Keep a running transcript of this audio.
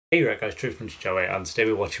Hey right guys, Truth from Joey, and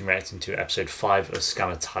today we're reacting to episode 5 of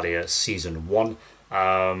Skam Italia season 1.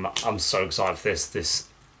 I'm so excited for this. This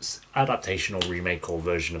adaptation or remake or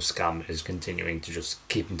version of Skam is continuing to just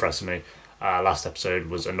keep impressing me. Last episode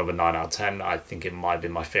was another 9 out of 10. I think it might have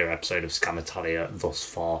been my favourite episode of Skam Italia thus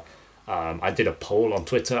far. I did a poll on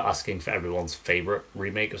Twitter asking for everyone's favourite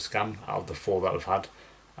remake of Skam out of the 4 that we've had.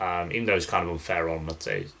 Even though it's kind of unfair on, let's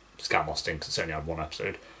say, Skam Austin because it's only had one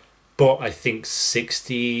episode. But I think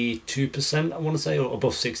 62%, I want to say, or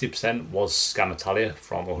above 60% was Skam Italia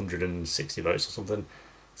from 160 votes or something.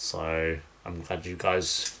 So I'm glad you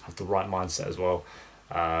guys have the right mindset as well.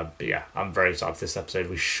 But yeah, I'm very excited for this episode.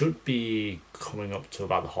 We should be coming up to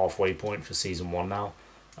about the halfway point for season 1 now.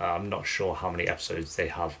 I'm not sure how many episodes they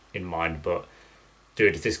have in mind, but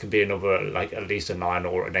dude, if this can be another, like, at least a 9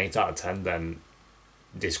 or an 8 out of 10, then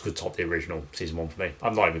this could top the original season 1 for me.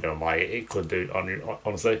 I'm not even going to lie, it could do,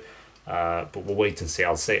 honestly. But we'll wait and see.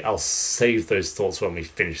 I'll save those thoughts when we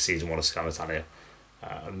finish season 1 of Skam Italia,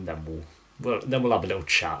 and then we'll have a little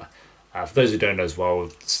chat. For those who don't know as well,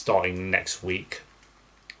 starting next week,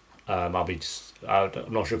 I'm not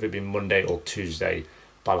sure if it'll be Monday or Tuesday,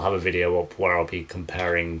 but I'll have a video up where I'll be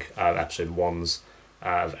comparing episode 1s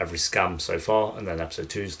of every Skam so far, and then episode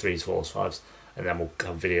 2s, 3s, 4s, 5s, and then we'll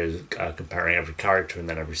have videos comparing every character and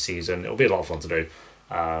then every season. It'll be a lot of fun to do.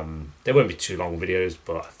 They won't be too long videos,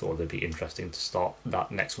 but I thought they'd be interesting to start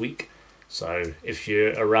that next week. So if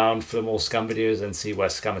you're around for more Skam videos, then see where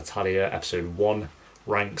Skam Italia episode 1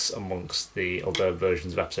 ranks amongst the other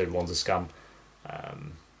versions of episode 1s of Skam.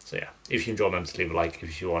 So yeah, if you enjoy, remember to leave a like.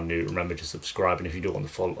 If you are new, remember to subscribe. And if you do want the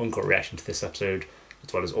full uncut reaction to this episode,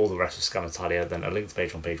 as well as all the rest of Skam Italia, then a link to the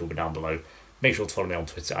Patreon page will be down below. Make sure to follow me on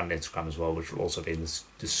Twitter and Instagram as well, which will also be in the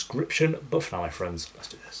description. But for now, my friends, let's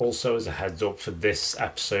do this. Also, as a heads up for this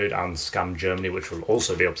episode and Skam Germany, which will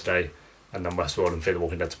also be up today, and then Westworld and Fear the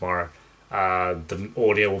Walking Dead tomorrow, the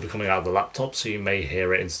audio will be coming out of the laptop, so you may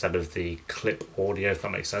hear it instead of the clip audio, if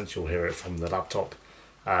that makes sense. You'll hear it from the laptop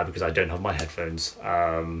because I don't have my headphones.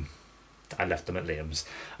 I left them at Liam's,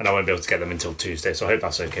 and I won't be able to get them until Tuesday, so I hope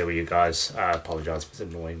that's okay with you guys. I apologise if it's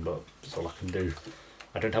annoying, but that's all I can do.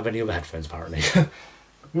 I don't have any other headphones apparently. You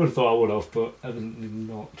would have thought I would have, but evidently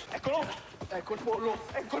not. Eccolo! Ecco il pollo!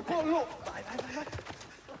 Ecco il pollo! Vai, vai, vai, vai!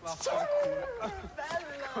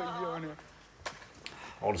 Coglione!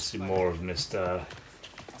 I want to see more of Mr.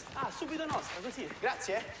 Ah, subito nostra, così.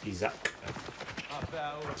 Grazie. Isaac.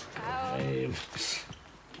 Ciao. Name.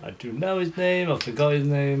 I do know his name, I forgot his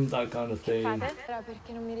name, that kind of thing. Era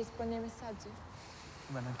perché non mi rispondi ai messaggi?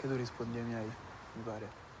 Ma neanche tu rispondi ai miei, mi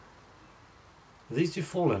pare. Are these two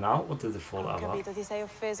falling out? What did they fall Ho out about? capito, ti sei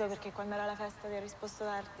offeso perché quando era la festa ti ha risposto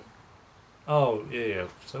tardi. Oh, yeah.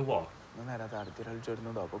 So what? Non era tardi, era il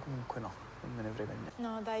giorno dopo. Comunque no, non me ne frega niente.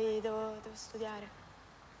 No, dai, devo studiare.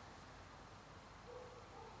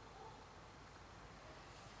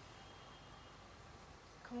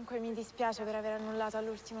 Comunque mi dispiace per aver annullato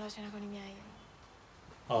all'ultimo la cena con i miei.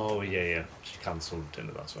 Oh, yeah. She cancelled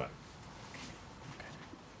dinner, that's right.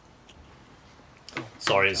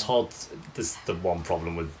 Sorry, it's hard. This is the one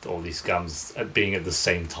problem with all these scams being at the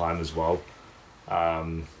same time as well.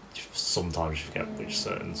 Sometimes you forget which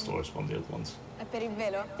certain stories respond to the other ones. È per il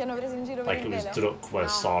velo? Ti hanno preso in giro per Like il it was velo? Druk where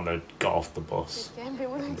Sana got off the bus Perché hai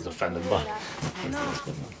bevuto and was in offended by.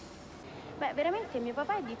 Beh, veramente mio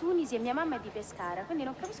papà è di Tunisi e mia mamma è di Pescara, quindi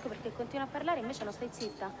non capisco perché continua a parlare e invece non stai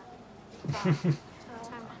zitta.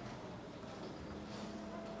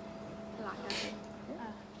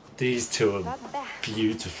 These two are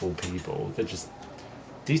beautiful people.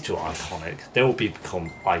 These two are iconic. They will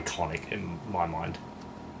become iconic in my mind.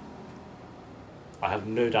 I have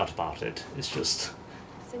no doubt about it. It's just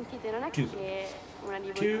Sentite, non è che una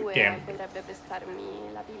di voi due potrebbe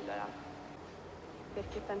prestarmi la pillola?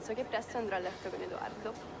 Perché penso che presto andrò a letto con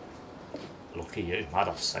Edoardo. lucky you. I'd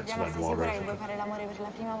have sex Diana, with sei sicura che vuoi Eduardo. fare l'amore per la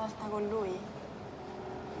prima volta con lui?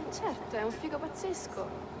 Certo, è un figo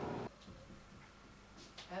pazzesco.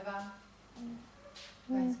 Eva?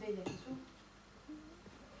 Vai, svegliati su.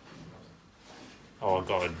 Oh, I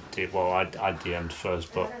got I DM'd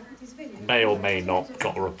first, but Ti svegli? may or may not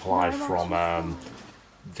got a reply from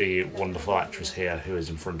the wonderful actress here who is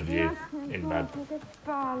in front of you in bed.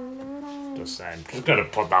 Just saying. Just gonna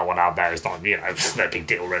put that one out there. It's not, it's no big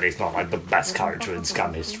deal really. It's not like the best character in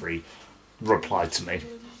Skam history replied to me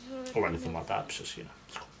or anything like that. It's just, it's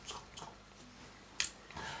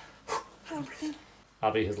cool.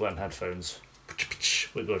 Abby has lent headphones.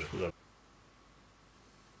 We're good.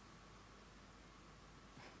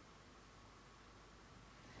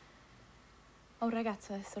 Ho un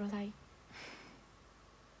ragazzo adesso, lo sai?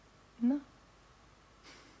 No.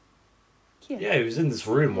 Chi Chi è? Yeah, he was in this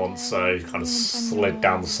room once, so he kind of slid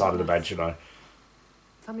down the side of the bed, you know.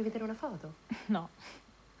 Fammi vedere una foto. No.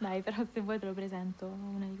 Dai, però se vuoi te lo presento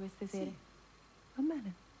una di queste sere. Sì. Va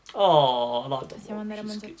bene. Oh, I like that. Possiamo andare a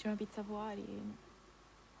mangiarci una pizza fuori.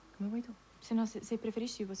 Come vuoi tu. Se no, se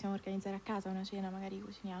preferisci possiamo organizzare a casa una cena, magari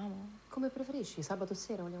cuciniamo. Come preferisci? Sabato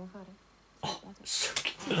sera vogliamo fare?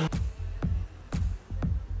 Sabato.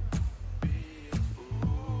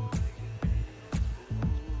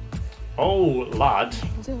 Oh, lad.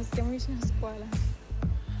 Già, stiamo vicino a scuola.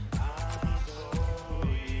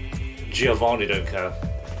 Giovanni don't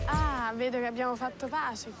care. Ah, vedo che abbiamo fatto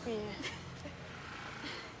pace qui.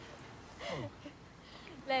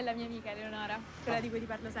 Lei è la mia amica, Eleonora, quella di cui ti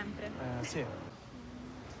parlo sempre. Sì.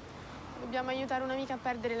 Dobbiamo aiutare un'amica a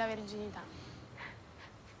perdere la verginità.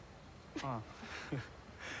 Ah.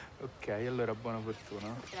 Ok, allora buona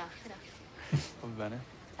fortuna. Grazie. Va bene.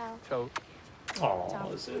 Ciao. Ciao.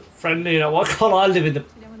 Oh, is it friendly? You know, why can't I live in the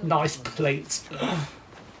nice plates?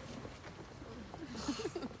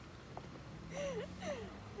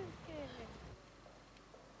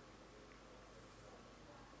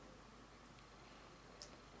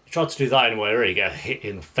 Tried to do that anyway, where you get hit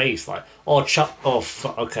in the face, like, oh,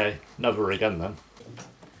 okay, never again then.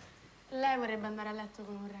 Lei vorrebbe andare a letto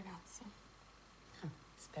con un ragazzo.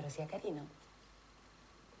 Spero sia carino.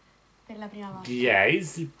 Per la prima volta. Yeah,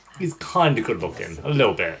 he's kind of good looking, a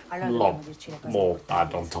little bit, a Allora lot dobbiamo dirci le cose more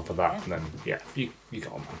importanti bad on top of that, and then yeah, you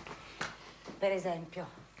got on. Per esempio,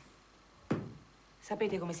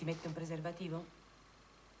 sapete come si mette un preservativo?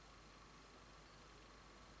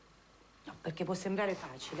 No, perché può sembrare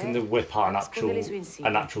facile. Didn't they whip out Nascondere i suoi insigni.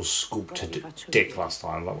 an actual sculpted Guarda, vi faccio dick vedere. last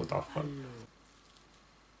time? Like, what the fuck?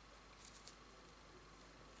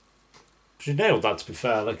 But you nailed that, to be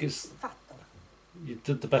fair. Like, Fatto, you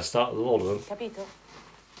did the best out of all of them. capito?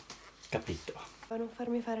 Capito. A non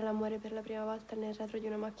farmi fare l'amore per la prima volta nel retro di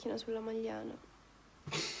una macchina sulla Magliano.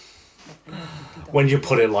 When you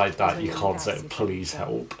put it like that, you can't say, please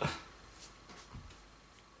help.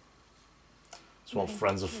 That's what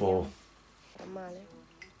friends are for. Fa male.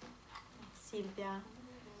 Silvia,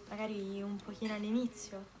 magari un pochino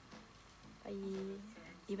all'inizio, poi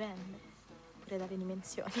dipende, pure dalle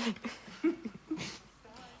dimensioni.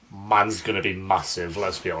 Man's gonna be massive,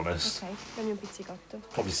 let's be honest. Ok, dammi un pizzicotto.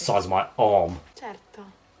 Probably the size of my arm.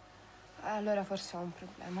 Certo. Allora forse ho un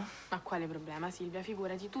problema. Ma quale problema, Silvia?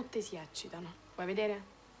 Figurati, tutte si eccitano. Vuoi vedere?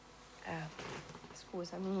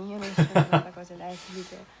 Scusami, io non sono per cose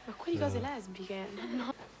lesbiche. Ma quali cose lesbiche?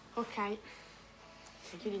 No. Ok.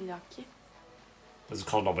 E chiudi gli occhi. There's a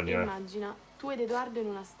condom in here. Immagina, tu ed Edoardo in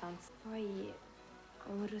una stanza. Poi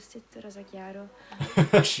ho un rossetto rosa chiaro.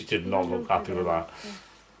 She did not look happy with that.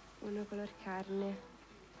 Uno color carne.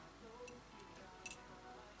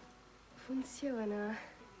 Funziona.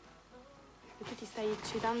 E tu ti stai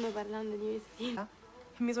eccitando parlando di vestiti?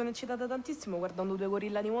 Mi sono eccitata tantissimo guardando due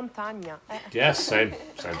gorilla di montagna. Yes, same.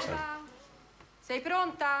 Sei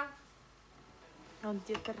pronta?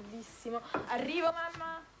 Oddio, è tardissimo. Arrivo,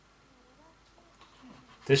 mamma!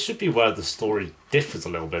 This should be where the story differs a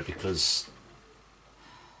little bit because.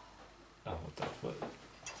 Oh, what the fuck?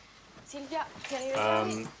 Silvia, ti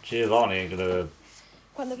arrivi Giovanni ain't gonna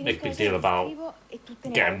quando make a finisco big deal about e tu te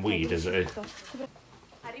ne getting vai, weed, is it?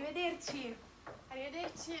 Arrivederci.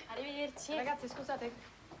 Arrivederci. Arrivederci. Ragazzi, scusate,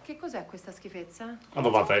 che cos'è questa schifezza? I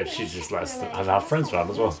love that she just lets have friends around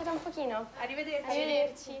as well. Lasciate un pochino. Arrivederci.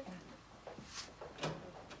 Arrivederci.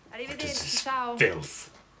 Arrivederci, ciao.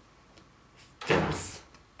 Filth.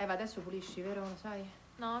 Eva, adesso pulisci, vero? Lo sai?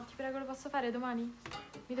 No, ti prego, lo posso fare domani?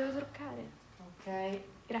 Mi devo truccare. Ok.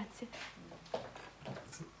 Grazie.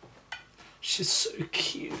 She's so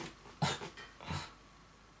cute.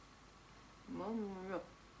 Mamma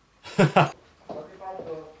mia.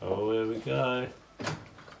 Oh, here we go.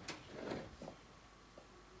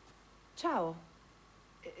 Ciao.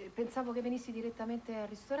 Pensavo che venissi direttamente al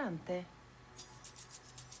ristorante.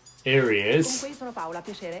 Here he is. Comunque io sono Paola,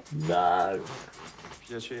 piacere. No.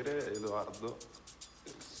 Piacere, Edoardo.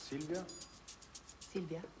 Silvia?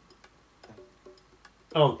 Silvia?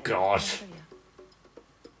 Oh God. Andata via.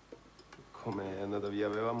 Come è andata via?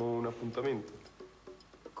 Avevamo un appuntamento.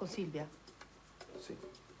 Con Silvia? Sì.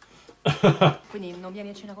 Quindi non vieni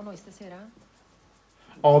a cena con noi stasera?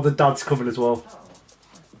 Oh, the dad's coming as well.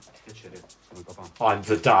 Piacere, sono il papà. I'm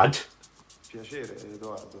the dad. Piacere,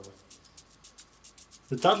 Edoardo.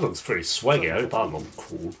 The dad looks pretty swaggy. I hope I look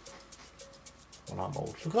cool when I'm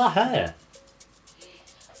old. Look at that hair.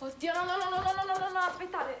 Oddio, no,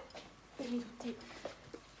 aspettate. Fermi tutti.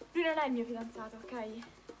 Lui non è il mio fidanzato, ok?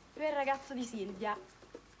 Lui è il ragazzo di Silvia.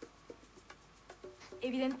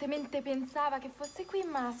 evidentemente pensava che fosse qui,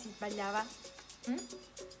 ma si sbagliava. Infatti,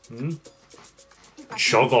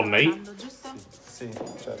 Shove on stiamo me. andando, giusto? Sì,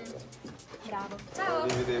 certo. Bravo. Ciao.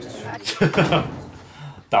 Arrivederci.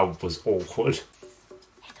 That was awkward.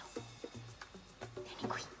 Edo, vieni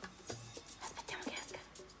qui. Aspettiamo che esca.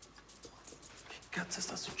 Che cazzo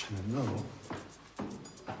sta succedendo?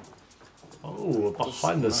 Oh,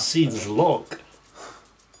 behind the scenes look.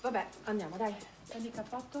 Vabbè, andiamo, dai. Prendi il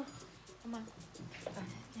cappotto. Mamma,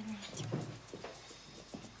 vieni un attimo.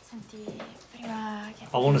 Senti, prima che...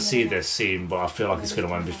 I want to see this scene, but I feel like it's going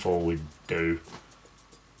to end before we do.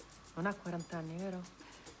 Non ha 40 anni, vero?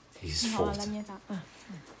 He's No, 40. alla mia età.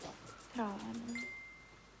 Però...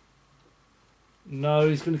 No,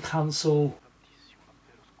 he's going to cancel.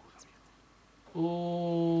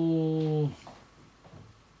 Oh.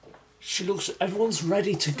 She looks... Everyone's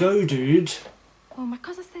ready to go, dude. Oh, ma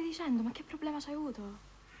cosa stai dicendo? Ma che problema c'hai avuto?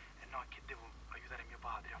 No, è che devo aiutare mio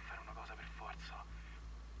padre a fare una cosa per forza.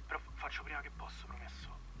 Però faccio prima che posso, promesso.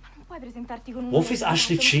 Ma non puoi presentarti con un... What if he's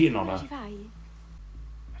actually cheating on her? Ci fai?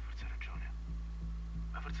 Forse hai ragione.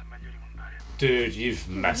 Ma forse è meglio rimandare. Dude, you've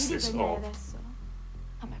messed Mi this dico niente up. adesso.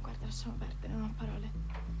 Vabbè, guarda, lasciamo perdere, non ho parole.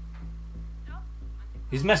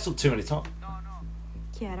 He's messed up too many times.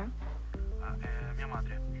 Chi era? Mia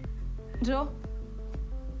madre. Joe?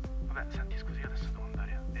 Vabbè, senti, scusi, adesso devo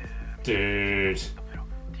andare. Dude. Davvero,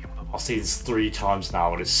 ti chiamo dopo. I've seen this 3 times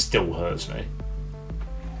now and it still hurts me.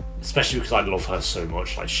 Especially because I love her so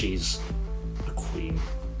much. Like, she's a queen.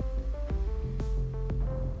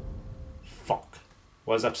 Fuck.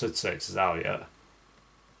 Where's episode 6? Is it out yet?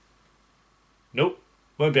 Nope.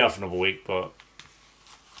 Won't be out for another week, but...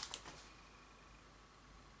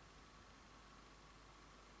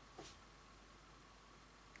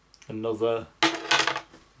 Another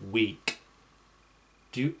week.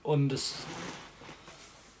 Do you understand?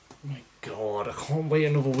 Oh my god, I can't wait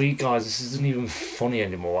another week, guys. This isn't even funny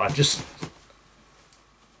anymore.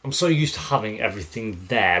 I'm so used to having everything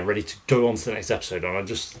there ready to go on to the next episode, and I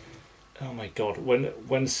just... Oh my god,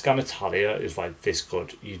 when Skam Italia is like this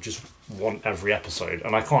good, you just want every episode.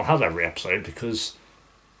 And I can't have every episode because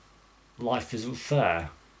life isn't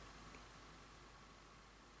fair.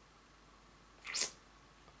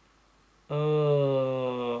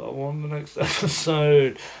 I want the next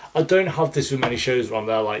episode. I don't have this with many shows where I'm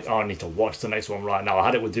there like, oh, I need to watch the next one right now. I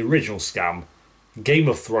had it with the original Skam, Game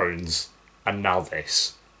of Thrones, and now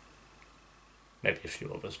this. Maybe a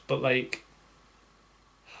few others, but like...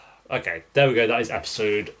 Okay, there we go. That is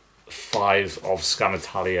episode 5 of Skam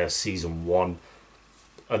Italia Season 1.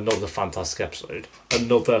 Another fantastic episode.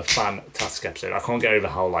 Another fantastic episode. I can't get over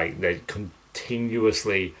how like they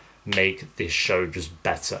continuously make this show just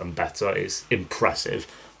better and better. It's impressive.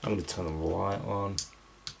 I'm going to turn the light on.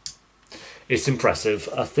 It's impressive.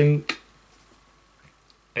 I think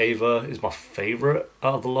Ava is my favourite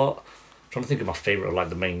out of the lot. I'm trying to think of my favourite of like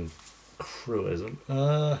the main crew, isn't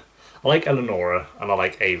I like Eleonora and I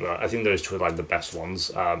like Ava. I think those two are like the best ones.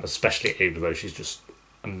 Especially Ava though, she's just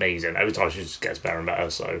amazing. Every time she just gets better and better.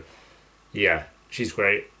 So yeah, she's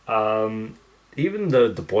great. Even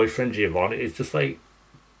the boyfriend Giovanni is just like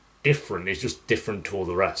different. He's just different to all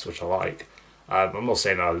the rest, which I like. I'm not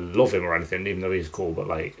saying I love him or anything, even though he's cool, but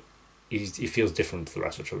like he feels different to the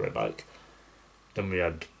rest, which I really like. Then we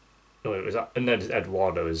had and then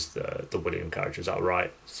Eduardo is the William character. Is that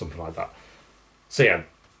right? Something like that. So yeah.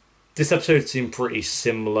 This episode seemed pretty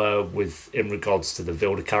similar in regards to the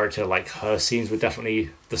Vilda character. Like, her scenes were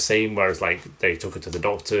definitely the same, whereas, like, they took her to the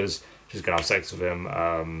doctors, she's going to have sex with him,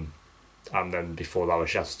 and then before that,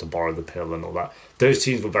 she has to borrow the pill and all that. Those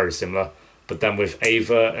scenes were very similar, but then with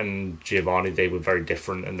Ava and Giovanni, they were very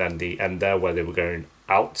different, and then the end there, where they were going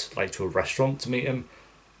out, like, to a restaurant to meet him,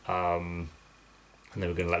 and they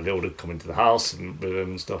were going to let Vilda come into the house and with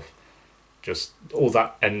him and stuff. Just, all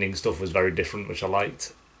that ending stuff was very different, which I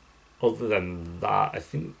liked. Other than that, I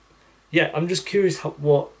think... Yeah, I'm just curious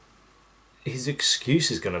what his excuse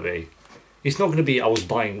is going to be. It's not going to be, I was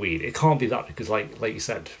buying weed. It can't be that because, like you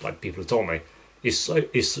said, like people have told me,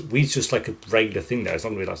 weed's just like a regular thing there. It's not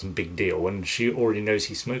going to be like some big deal. And she already knows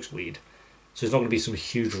he smokes weed. So it's not going to be some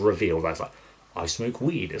huge reveal that's like, I smoke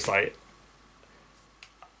weed. It's like...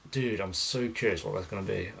 Dude, I'm so curious what that's going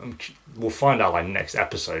to be. We'll find out like next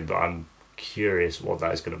episode, but I'm curious what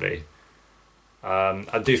that is going to be.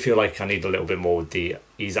 I do feel like I need a little bit more with the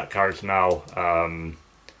Isaac character now.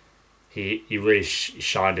 He really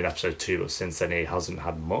shined in episode 2, but since then he hasn't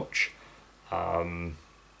had much.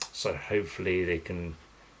 So hopefully they can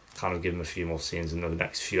kind of give him a few more scenes in the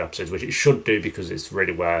next few episodes, which it should do because it's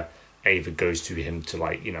really where Ava goes to him to,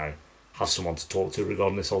 like, you know, have someone to talk to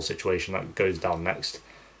regarding this whole situation that goes down next.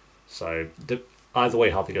 So either way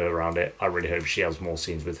how they go around it, I really hope she has more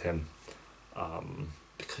scenes with him.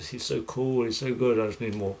 Because he's so cool, he's so good. I just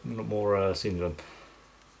need more scenes with him.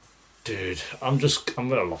 Dude, I'm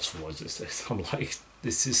at a loss for words with this. I'm like,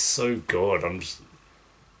 this is so good. I'm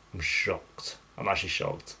shocked. I'm actually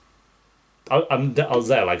shocked. I was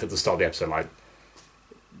there like at the start of the episode, like,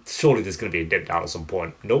 surely there's going to be a dip down at some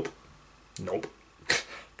point. Nope.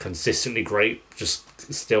 Consistently great.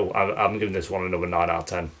 Just still, I'm giving this one another 9 out of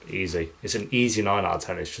 10. Easy. It's an easy 9 out of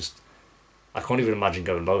 10. It's just, I can't even imagine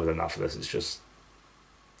going lower than that for this. It's just,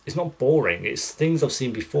 it's not boring. It's things I've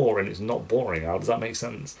seen before and it's not boring. How does that make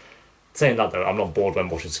sense? Saying that though, I'm not bored when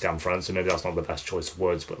watching Skam Friends, so maybe that's not the best choice of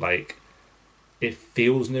words, but like, it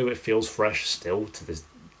feels new, it feels fresh still to this,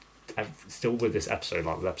 still with this episode,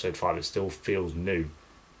 like with episode 5, it still feels new.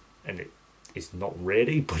 And it's not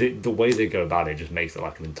really, but the way they go about it just makes it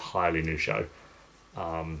like an entirely new show.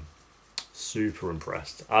 Super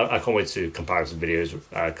impressed. I can't wait to comparison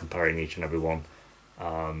videos, comparing each and every one.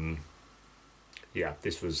 Yeah,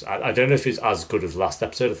 this was, I don't know if it's as good as the last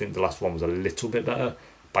episode. I think the last one was a little bit better,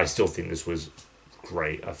 but I still think this was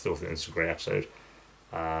great. I still think this is a great episode.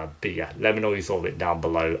 But yeah, let me know what you thought of it down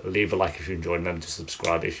below. Leave a like if you enjoyed. Remember to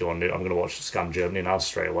subscribe if you want to. I'm going to watch Skam Germany now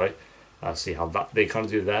straight away. See how they kind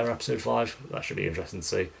of do their episode 5. That should be interesting to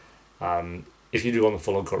see. If you do want the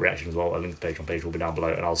full uncut reaction as well, a link to the Patreon page will be down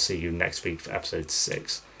below, and I'll see you next week for episode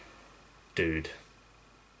 6. Dude.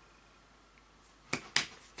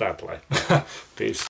 Fair play. Peace.